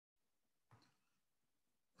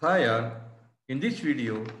Hi all, in this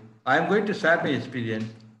video, I am going to share my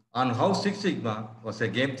experience on how Six Sigma was a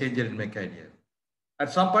game changer in my career.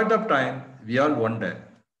 At some point of time, we all wonder,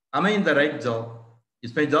 am I in the right job?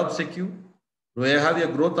 Is my job secure? Do I have a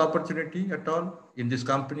growth opportunity at all in this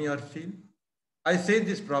company or field? I faced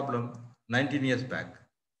this problem 19 years back.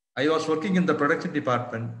 I was working in the production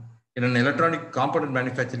department in an electronic component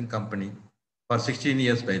manufacturing company for 16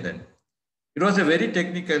 years by then. It was a very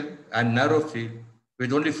technical and narrow field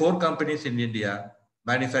with only four companies in India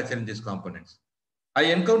manufacturing these components. I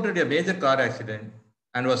encountered a major car accident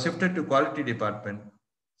and was shifted to quality department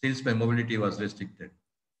since my mobility was restricted.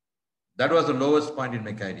 That was the lowest point in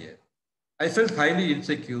my career. I felt highly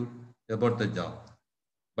insecure about the job.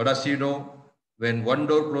 But as you know, when one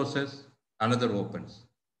door closes, another opens.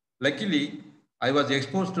 Luckily, I was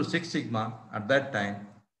exposed to Six Sigma at that time,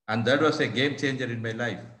 and that was a game changer in my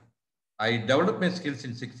life. I developed my skills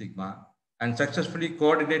in Six Sigma and successfully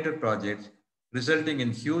coordinated projects, resulting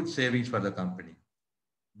in huge savings for the company.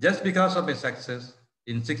 Just because of my success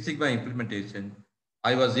in Six Sigma implementation,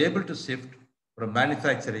 I was able to shift from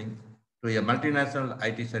manufacturing to a multinational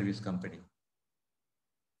IT service company.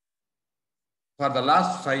 For the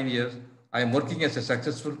last 5 years, I am working as a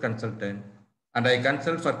successful consultant and I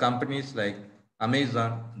consult for companies like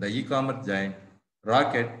Amazon, the e-commerce giant,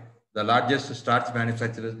 Rocket, the largest starch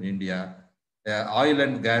manufacturer in India, oil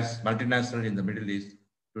and gas multinational in the Middle East,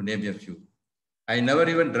 to name a few. I never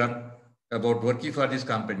even dreamt about working for these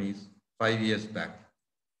companies 5 years back.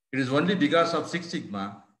 It is only because of Six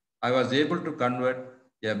Sigma I was able to convert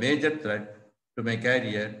a major threat to my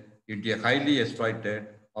career into a highly exploited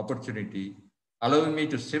opportunity, allowing me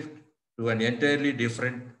to shift to an entirely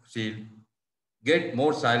different field, get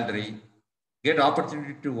more salary, get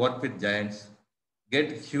opportunity to work with giants,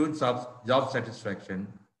 get huge job satisfaction,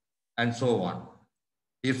 and so on.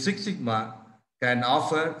 If Six Sigma can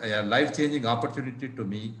offer a life changing opportunity to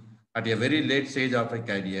me at a very late stage of my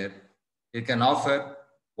career, it can offer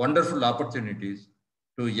wonderful opportunities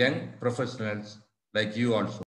to young professionals like you also.